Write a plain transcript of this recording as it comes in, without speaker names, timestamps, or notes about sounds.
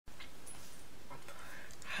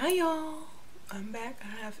Hi y'all, I'm back. I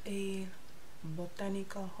have a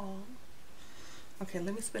Botanica haul. Okay,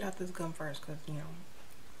 let me spit out this gum first because, you know,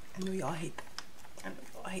 I know y'all hate that. I know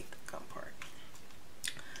y'all hate the gum part.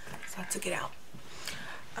 So I took it out.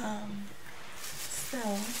 So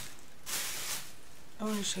I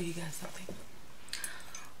want to show you guys something.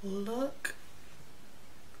 Look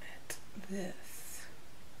at this.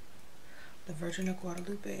 The Virgin of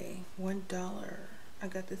Guadalupe, $1. I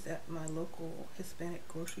got this at my local Hispanic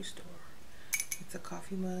grocery store. It's a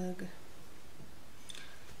coffee mug,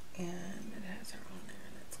 and it has her on there,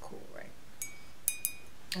 and that's cool, right?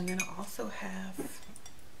 And then I also have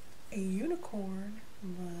a unicorn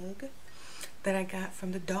mug that I got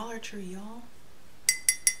from the Dollar Tree, y'all.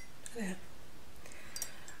 Look at that.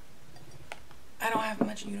 I don't have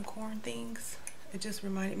much unicorn things. It just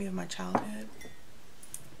reminded me of my childhood,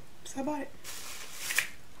 so I bought it.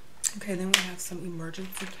 Okay, then we have some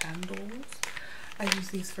emergency candles. I use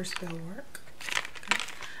these for spell work. Okay.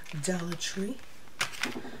 Dollar Tree.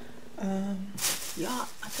 Y'all,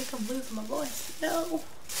 I think I'm losing my voice. No.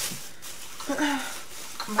 I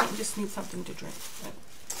might just need something to drink.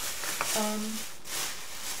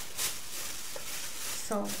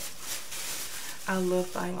 So I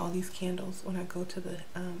love buying all these candles when I go to the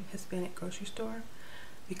Hispanic grocery store,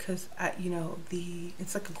 because you know,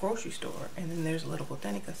 it's like a grocery store, and then there's a little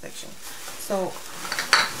botanica section. So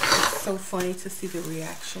it's so funny to see the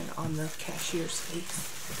reaction on the cashier's face.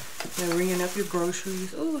 They're ringing up your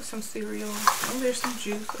groceries. Oh, some cereal. Oh, there's some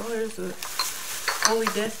juice. Oh, there's a holy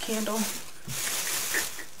death candle.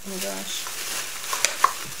 Oh my gosh.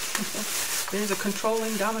 There's a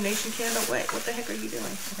controlling domination candle. Wait, what the heck are you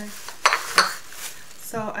doing? Okay.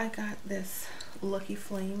 So I got this Lucky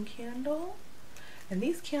Flame candle. And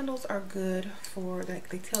these candles are good for, like,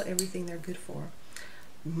 they tell everything they're good for.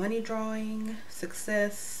 Money drawing,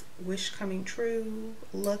 success, wish coming true,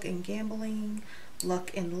 luck and gambling,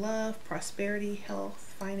 luck and love, prosperity,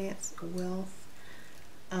 health, finance, wealth,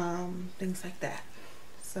 things like that.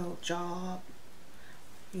 So job,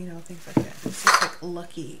 you know, things like that. It's just like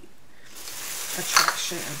lucky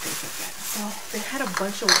attraction and things like that. So they had a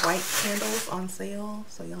bunch of white candles on sale.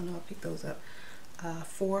 So y'all know I picked those up.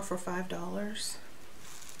 4 for $5.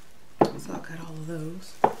 So I got all of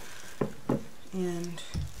those, and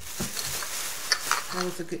that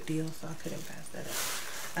was a good deal, so I couldn't pass that up.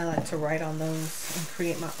 I like to write on those and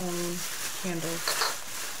create my own candles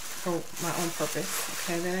for my own purpose.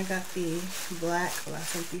 Okay, then I got the black La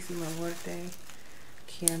Santísima Muerte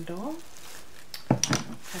candle.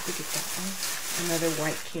 Have to get that one. Another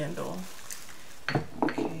white candle.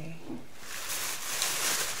 Okay.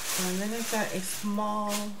 And then I got a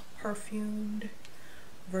small perfumed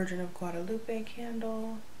Virgin of Guadalupe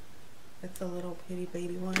candle. It's a little itty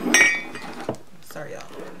bitty one. Sorry y'all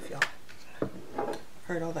if y'all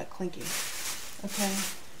heard all that clinking. Okay.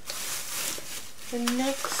 The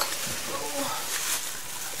next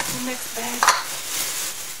bag.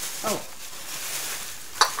 Oh.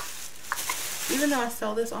 Even though I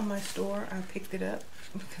sell this on my store, I picked it up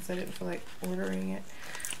because I didn't feel like ordering it.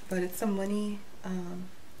 But it's a money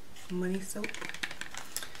soap.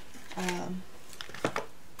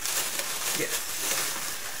 Yes,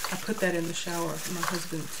 I put that in the shower for my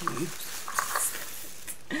husband to use.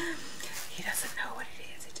 He doesn't know what it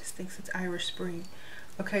is. He just thinks it's Irish Spring.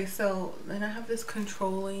 Okay, so then I have this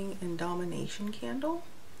controlling and domination candle.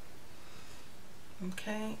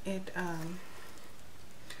 Okay, it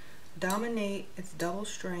dominate. It's double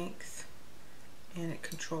strength, and it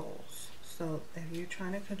controls. So if you're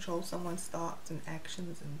trying to control someone's thoughts and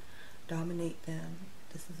actions and dominate them,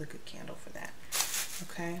 this is a good candle for that.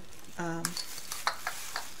 Okay.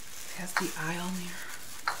 It has the eye on there.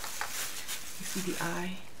 You see the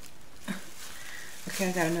eye? Okay,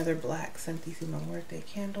 I got another black Santísima Muerte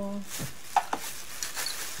candle.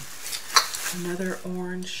 Another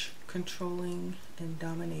orange controlling and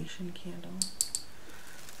domination candle.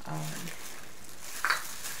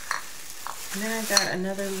 And then I got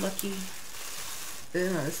another lucky.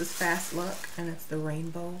 No, this is Fast Luck, and it's the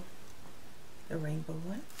rainbow. The rainbow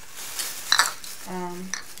one.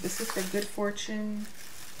 This is for good fortune.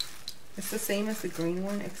 It's the same as the green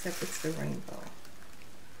one, except it's the rainbow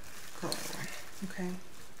color one. Okay.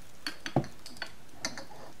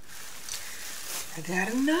 I got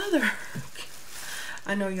another.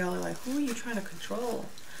 I know y'all are like, who are you trying to control?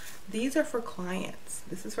 These are for clients.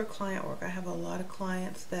 This is for client work. I have a lot of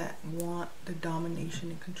clients that want the domination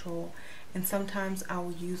and control, and sometimes I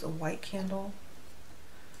will use a white candle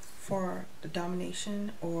for the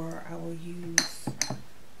domination, or I will use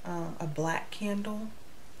a black candle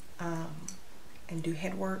and do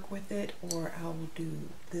head work with it, or I will do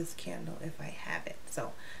this candle if I have it.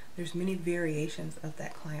 So there's many variations of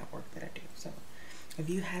that client work that I do. So if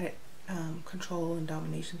you had it control and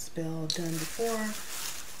domination spell done before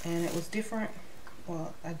and it was different,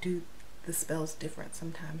 well, I do the spells different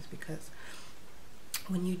sometimes, because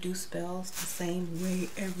when you do spells the same way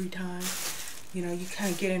every time, you know, you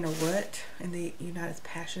kind of get in a rut and you're not as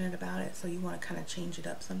passionate about it. So you want to kind of change it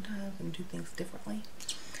up sometimes and do things differently.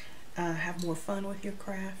 Have more fun with your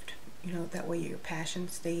craft, you know, that way your passion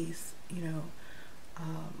stays, you know,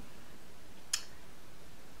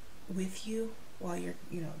 with you while you're,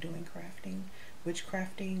 you know, doing crafting,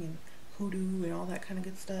 witchcrafting and hoodoo and all that kind of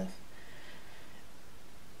good stuff.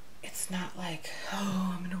 It's not like,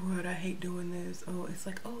 oh, I'm in a rut, I hate doing this. Oh, it's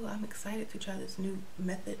like, oh, I'm excited to try this new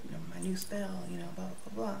method, you know, my new spell, you know, blah,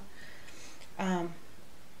 blah, blah.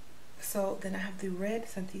 So then I have the red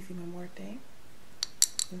Santissima Muerte.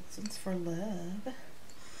 This one's for love.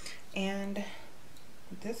 And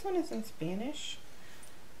this one is in Spanish.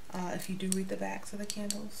 If you do read the backs of the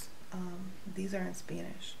candles, these are in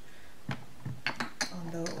Spanish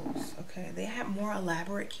on those. Okay, they had more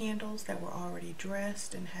elaborate candles that were already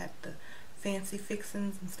dressed and had the fancy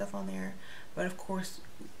fixings and stuff on there, but of course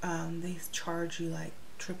they charge you like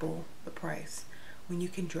triple the price when you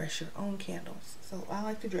can dress your own candles. So I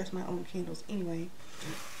like to dress my own candles anyway,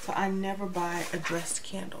 so I never buy a dressed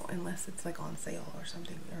candle unless it's like on sale or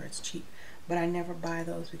something, or it's cheap. But I never buy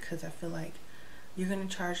those because I feel like you're gonna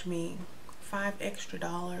charge me $5 extra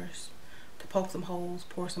to poke some holes,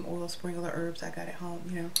 pour some oil, sprinkler herbs I got at home,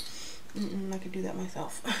 you know. I could do that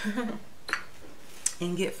myself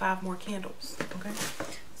and get 5 more candles. Okay,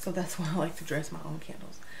 so that's why I like to dress my own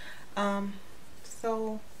candles.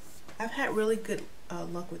 So I've had really good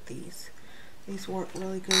luck with these. These work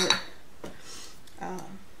really good.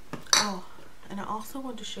 Oh, and I also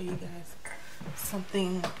want to show you guys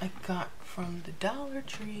something I got from the Dollar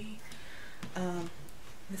Tree.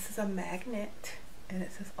 This is a magnet, and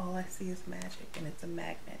it says all I see is magic, and it's a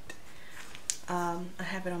magnet. I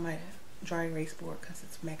have it on my dry erase board because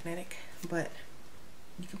it's magnetic, but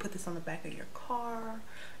you can put this on the back of your car,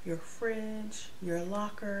 your fridge, your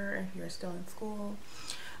locker if you're still in school.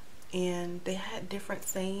 And they had different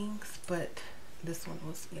sayings, but this one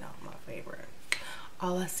was, you know, my favorite.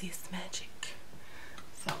 All I see is magic.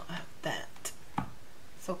 So I have that.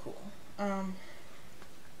 So cool.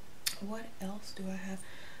 What else do I have?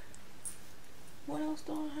 What else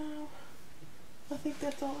do I have? I think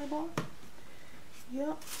that's all I bought.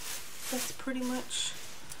 Yep, that's pretty much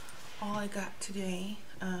all I got today.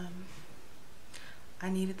 I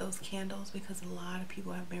needed those candles because a lot of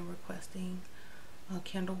people have been requesting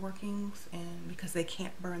candle workings, and because they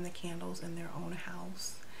can't burn the candles in their own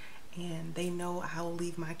house, and they know I'll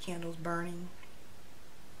leave my candles burning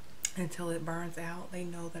until it burns out. They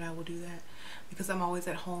know that I will do that because I'm always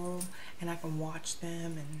at home and I can watch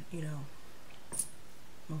them, and you know,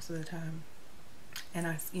 most of the time, and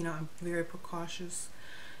I'm very precautious.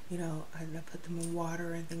 You know, I put them in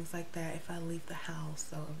water and things like that if I leave the house,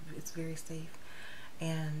 so it's very safe.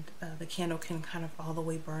 And the candle can kind of all the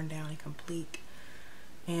way burn down and complete.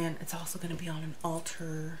 And it's also going to be on an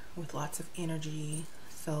altar with lots of energy,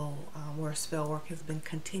 so where spell work has been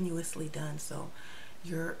continuously done. So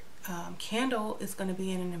your candle is going to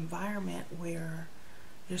be in an environment where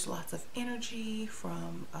there's lots of energy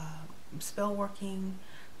from spell working.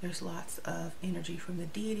 There's lots of energy from the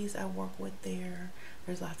deities I work with there.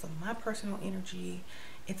 There's lots of my personal energy.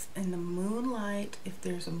 It's in the moonlight, if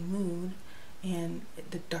there's a moon, and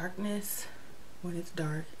the darkness when it's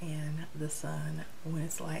dark, and the sun when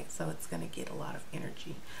it's light. So it's going to get a lot of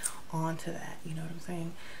energy onto that, you know what I'm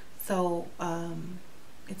saying? So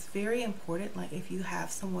it's very important, like if you have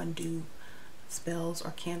someone do spells or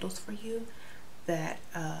candles for you, that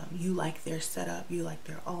you like their setup, you like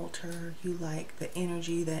their altar, you like the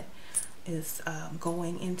energy that is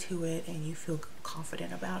going into it, and you feel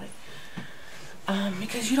confident about it.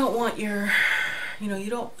 Because you don't want your, you know, you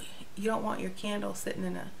don't want your candle sitting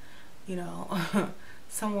in a, you know,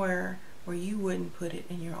 somewhere where you wouldn't put it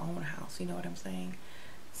in your own house, you know what I'm saying?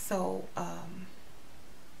 So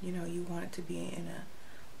you know, you want it to be in a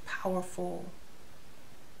powerful,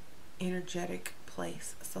 energetic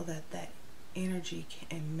place so that that energy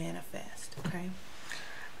can manifest. Okay.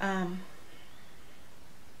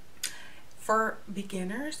 For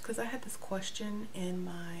beginners, because I had this question in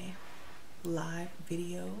my live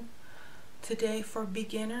video today, for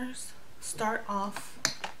beginners, start off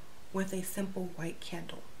with a simple white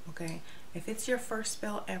candle. Okay, if it's your first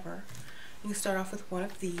spell ever, you can start off with one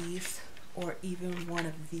of these or even one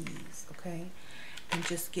of these. Okay, and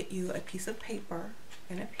just get you a piece of paper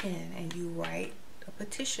and a pen, and you write a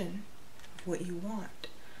petition of what you want.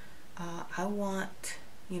 I want,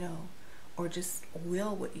 you know, or just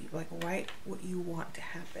will what you, like, write what you want to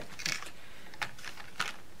happen. Like,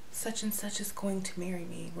 such and such is going to marry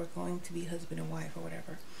me. We're going to be husband and wife or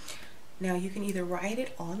whatever. Now you can either write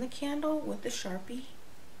it on the candle with the Sharpie,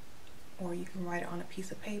 or you can write it on a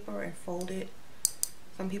piece of paper and fold it.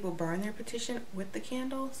 Some people burn their petition with the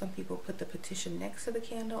candle. Some people put the petition next to the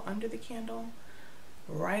candle, under the candle,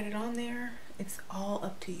 write it on there. It's all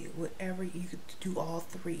up to you. Whatever, you could do all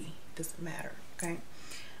three, doesn't matter. Okay.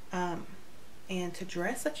 And to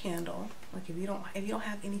dress a candle, like if you don't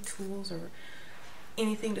have any tools or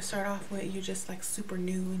anything to start off with, you're just like super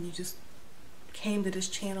new and you just came to this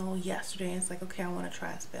channel yesterday and it's like, okay, I want to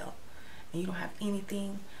try a spell, and you don't have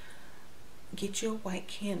anything, get you a white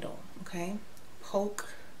candle. Okay,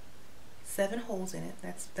 poke 7 holes in it.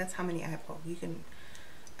 That's how many I poke. You can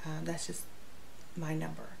that's just my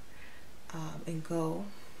number. And go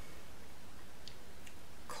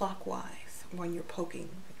clockwise when you're poking.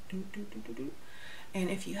 And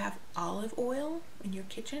if you have olive oil in your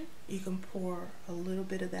kitchen, you can pour a little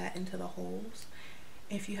bit of that into the holes.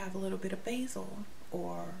 If you have a little bit of basil,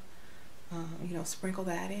 or you know, sprinkle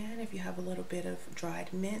that in. If you have a little bit of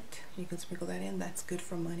dried mint, you can sprinkle that in. That's good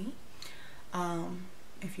for money.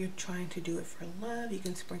 If you're trying to do it for love, you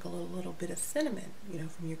can sprinkle a little bit of cinnamon, you know,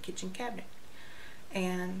 from your kitchen cabinet,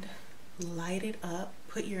 and light it up.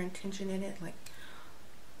 Put your intention in it, like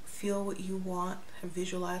feel what you want,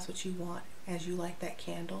 visualize what you want as you light that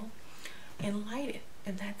candle, and light it.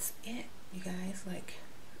 And that's it, you guys. Like,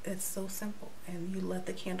 it's so simple. And you let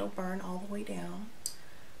the candle burn all the way down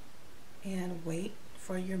and wait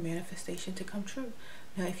for your manifestation to come true.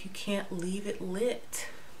 Now, if you can't leave it lit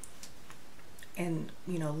and,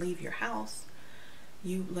 you know, leave your house,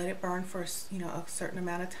 you let it burn for, you know, a certain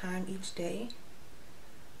amount of time each day,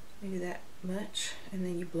 maybe that much, and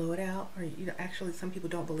then you blow it out. Or, you know, actually some people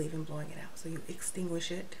don't believe in blowing it out, so you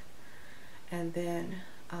extinguish it. And then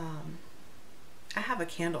I have a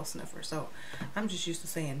candle sniffer, so I'm just used to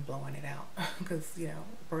saying blowing it out because, you know,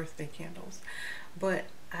 birthday candles. But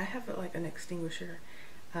I have like an extinguisher,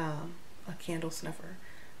 a candle sniffer.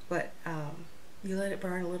 But you let it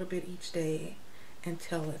burn a little bit each day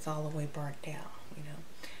until it's all the way burnt down, you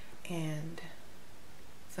know. And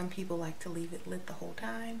some people like to leave it lit the whole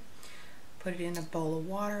time. Put it in a bowl of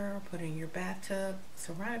water, put it in your bathtub,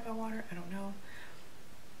 surrounded by water, I don't know.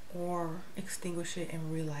 Or extinguish it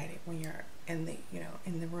and relight it when you're in the, you know,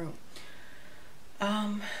 in the room.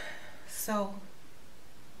 So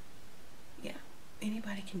yeah,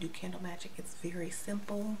 anybody can do candle magic. It's very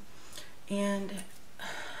simple, and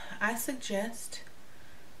I suggest,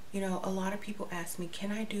 you know, a lot of people ask me,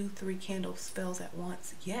 can I do 3 candle spells at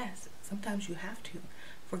once? Yes, sometimes you have to.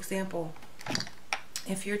 For example,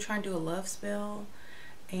 if you're trying to do a love spell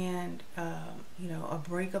and you know, a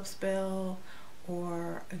breakup spell,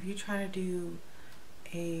 or if you're trying to do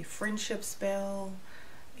a friendship spell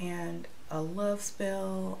and a love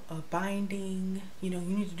spell, a binding, you know,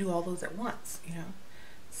 you need to do all those at once, you know,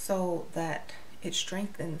 so that it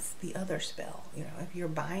strengthens the other spell. You know, if you're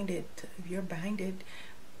binded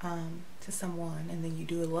to someone and then you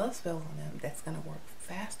do a love spell on them, that's going to work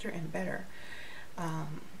faster and better.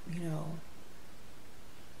 You know,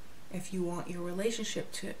 if you want your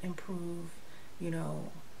relationship to improve, you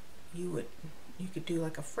know, you could do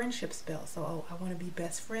like a friendship spell. So, oh, I want to be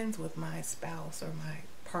best friends with my spouse or my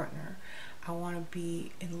partner. I want to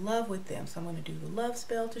be in love with them. So I'm going to do the love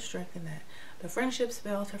spell to strengthen that. The friendship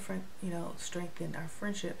spell to, you know, strengthen our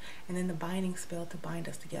friendship. And then the binding spell to bind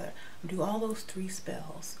us together. Do all those 3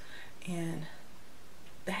 spells. And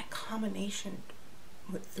that combination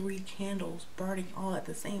with 3 candles burning all at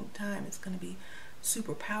the same time, it's going to be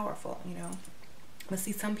super powerful, you know. But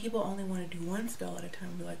see, some people only want to do 1 spell at a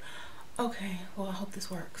time. Be like, okay, well, I hope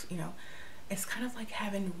this works, you know. It's kind of like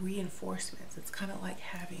having reinforcements. It's kind of like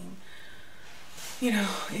having, you know,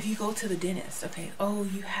 if you go to the dentist, okay, oh,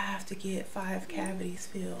 you have to get 5 cavities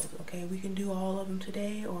filled. Okay, we can do all of them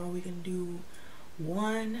today, or we can do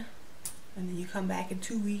 1, and then you come back in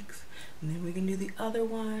 2 weeks, and then we can do the other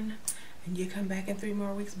 1, and you come back in 3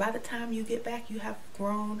 more weeks. By the time you get back, you have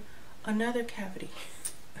grown another cavity.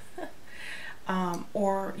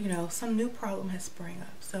 Or, you know, some new problem has sprang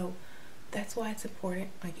up. So that's why it's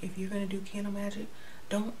important. Like, if you're going to do candle magic,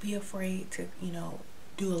 don't be afraid to, you know,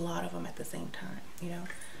 do a lot of them at the same time, you know,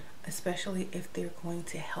 especially if they're going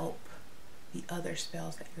to help the other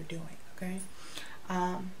spells that you're doing. Okay.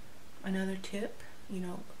 Another tip, you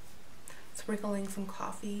know, sprinkling some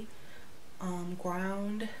coffee,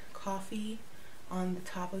 ground coffee on the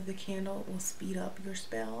top of the candle will speed up your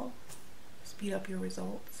spell, speed up your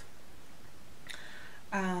results.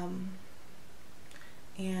 and,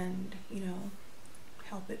 you know,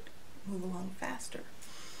 help it move along faster.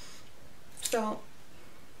 So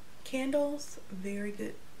candles, very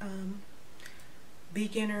good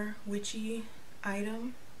beginner witchy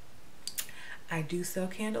item. I do sell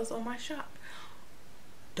candles on my shop,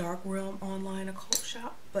 Dark Realm Online Occult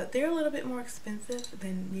Shop, but they're a little bit more expensive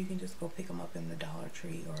than you can just go pick them up in the Dollar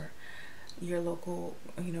Tree, or your local,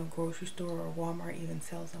 you know, grocery store, or Walmart even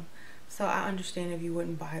sells them. So I understand if you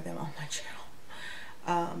wouldn't buy them on my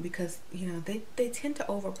channel, because, you know, they tend to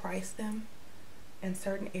overprice them in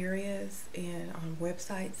certain areas and on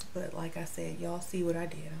websites. But like I said, y'all see what I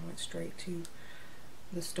did. I went straight to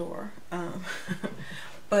the store.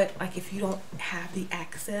 But like, if you don't have the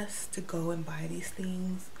access to go and buy these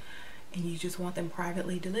things and you just want them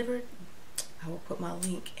privately delivered, I will put my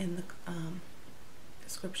link in the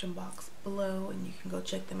description box below, and you can go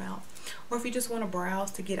check them out. Or if you just want to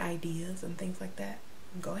browse to get ideas and things like that,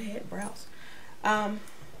 go ahead, browse.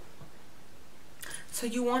 So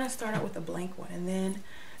you want to start out with a blank one, and then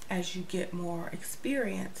as you get more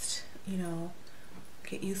experienced, you know,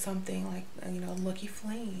 get you something like, you know, Lucky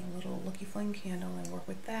Flame, a little Lucky Flame candle, and work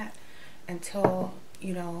with that until,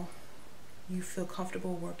 you know, you feel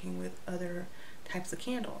comfortable working with other types of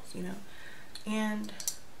candles, you know. And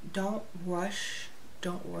don't rush,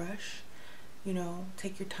 you know,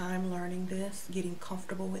 take your time learning this, getting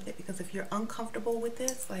comfortable with it, because if you're uncomfortable with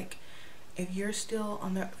this, like if you're still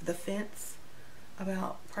on the fence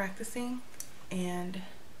about practicing and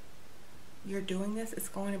you're doing this, it's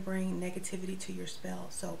going to bring negativity to your spell.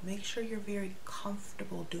 So make sure you're very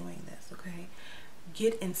comfortable doing this, okay?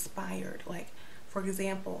 Get inspired. Like, for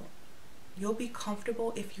example, you'll be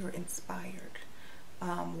comfortable if you're inspired.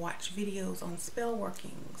 Watch videos on spell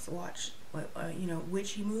workings, watch you know,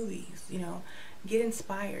 witchy movies, you know, get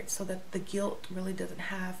inspired so that the guilt really doesn't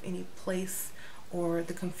have any place, or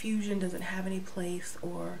the confusion doesn't have any place,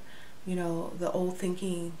 or, you know, the old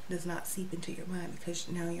thinking does not seep into your mind, because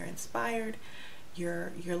now you're inspired,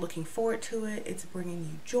 you're looking forward to it, it's bringing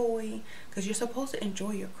you joy, because you're supposed to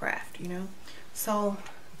enjoy your craft, you know. So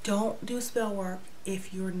don't do spell work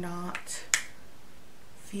if you're not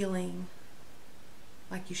feeling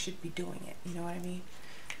like you should be doing it, you know what I mean?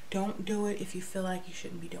 Don't do it if you feel like you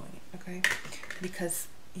shouldn't be doing it, okay? Because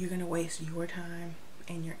you're gonna waste your time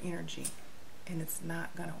and your energy, and it's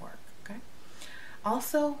not gonna work, okay?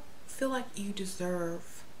 Also, feel like you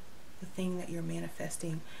deserve the thing that you're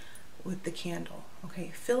manifesting with the candle,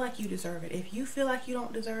 okay? Feel like you deserve it. If you feel like you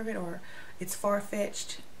don't deserve it, or it's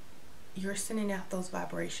far-fetched, you're sending out those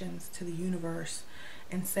vibrations to the universe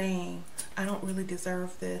and saying, I don't really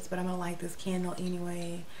deserve this, but I'm gonna light this candle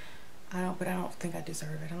anyway. But I don't think I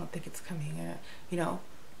deserve it. I don't think it's coming. You know,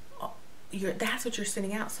 that's what you're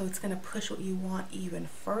sending out. So it's gonna push what you want even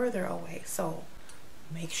further away. So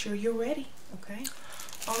make sure you're ready, okay?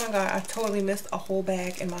 Oh my God, I totally missed a whole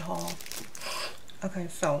bag in my haul. Okay,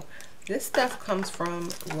 so this stuff comes from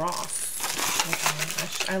Ross.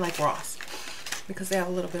 Okay, I like Ross because they have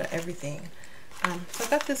a little bit of everything. So I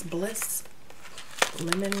got this Bliss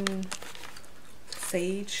Lemon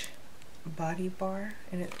Sage body bar,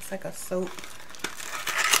 and it's like a soap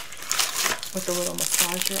with a little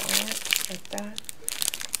massager on it, like that.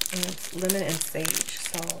 And it's lemon and sage.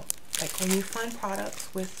 So like when you find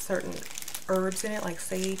products with certain herbs in it, like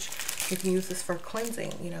sage, you can use this for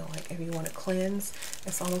cleansing, you know, like if you want to cleanse,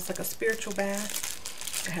 it's almost like a spiritual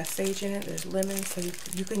bath. It has sage in it, there's lemon, so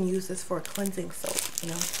you can use this for a cleansing soap, you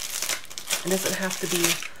know. It doesn't have to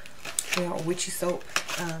be, you know, witchy soap.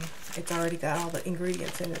 It's already got all the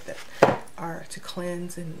ingredients in it that are to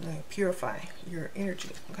cleanse and purify your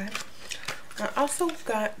energy, okay? I also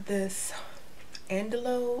got this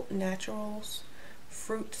Andalo Naturals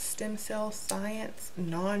Fruit Stem Cell Science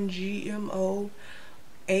Non-GMO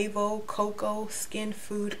Avo Cocoa Skin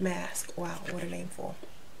Food Mask. Wow, what a nameful.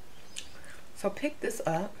 So pick this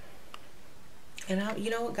up, and you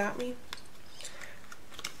know what got me?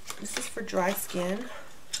 This is for dry skin.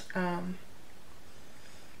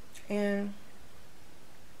 And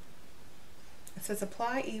it says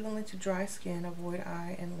apply evenly to dry skin, avoid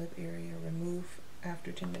eye and lip area, remove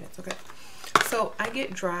after 10 minutes. Okay, so I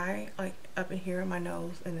get dry like up in here in my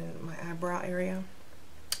nose and then my eyebrow area,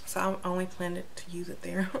 so I only planned to use it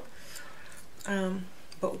there.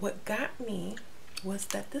 But what got me was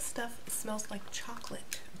that this stuff smells like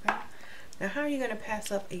chocolate. Okay, now how are you going to pass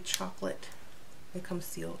up a chocolate that comes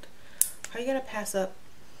sealed? How are you going to pass up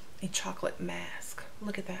a chocolate mask?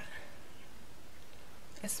 Look at that.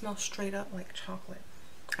 It smells straight up like chocolate.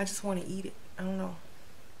 I just want to eat it. I don't know.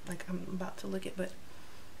 Like I'm about to lick it, but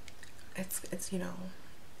it's you know,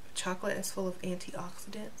 chocolate is full of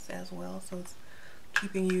antioxidants as well, so it's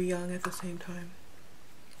keeping you young at the same time.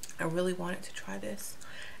 I really wanted to try this,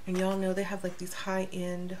 and y'all know they have like these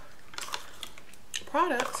high-end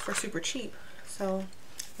products for super cheap. So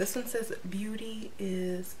this one says beauty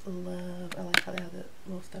is love. I like how they have the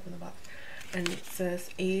little stuff in the box, and it says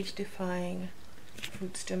age defying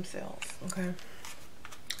fruit stem cells. Okay,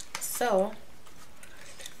 so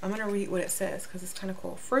I'm gonna read what it says because it's kind of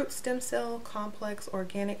cool. Fruit stem cell complex,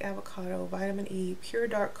 organic avocado, vitamin E, pure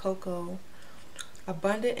dark cocoa,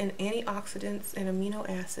 abundant in antioxidants and amino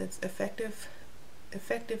acids,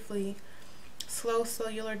 effectively slow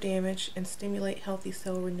cellular damage and stimulate healthy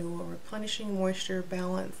cell renewal, replenishing moisture,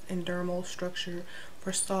 balance, and dermal structure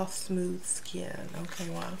for soft, smooth skin. Okay,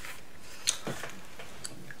 wow.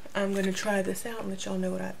 I'm going to try this out and let y'all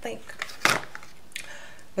know what I think.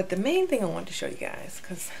 But the main thing I want to show you guys,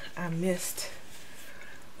 because I missed,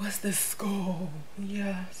 was this skull.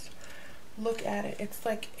 Yes. Look at it. It's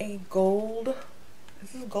like a gold.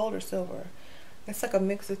 This is gold or silver. It's like a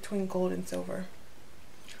mix between gold and silver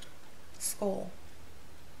skull.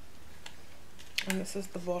 And this is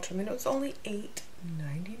the Vulture. And it was only $8.99.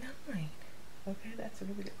 Okay, that's a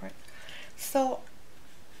really good price. So,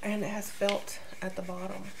 and it has felt at the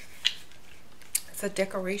bottom. It's a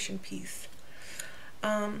decoration piece.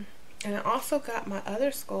 And I also got my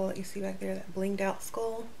other skull that you see back there, that blinged out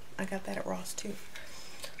skull. I got that at Ross too.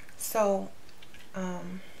 So,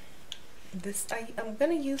 this I'm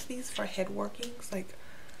gonna use these for head workings. Like,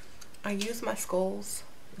 I use my skulls,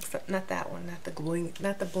 except not that one, not the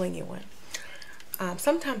blingy one.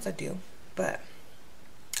 Sometimes I do, but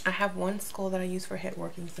I have one skull that I use for head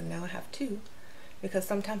workings, and now I have two, because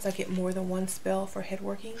sometimes I get more than one spell for head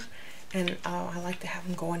working, and I like to have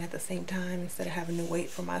them going at the same time instead of having to wait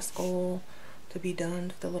for my skull to be done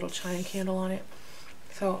with the little chime candle on it.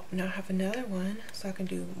 So now I have another one, so I can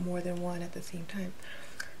do more than one at the same time.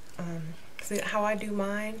 So how I do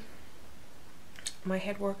my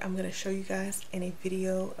head work, I'm going to show you guys in a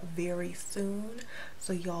video very soon,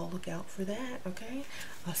 so y'all look out for that. Okay,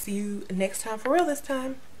 I'll see you next time, for real this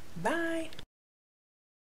time. Bye.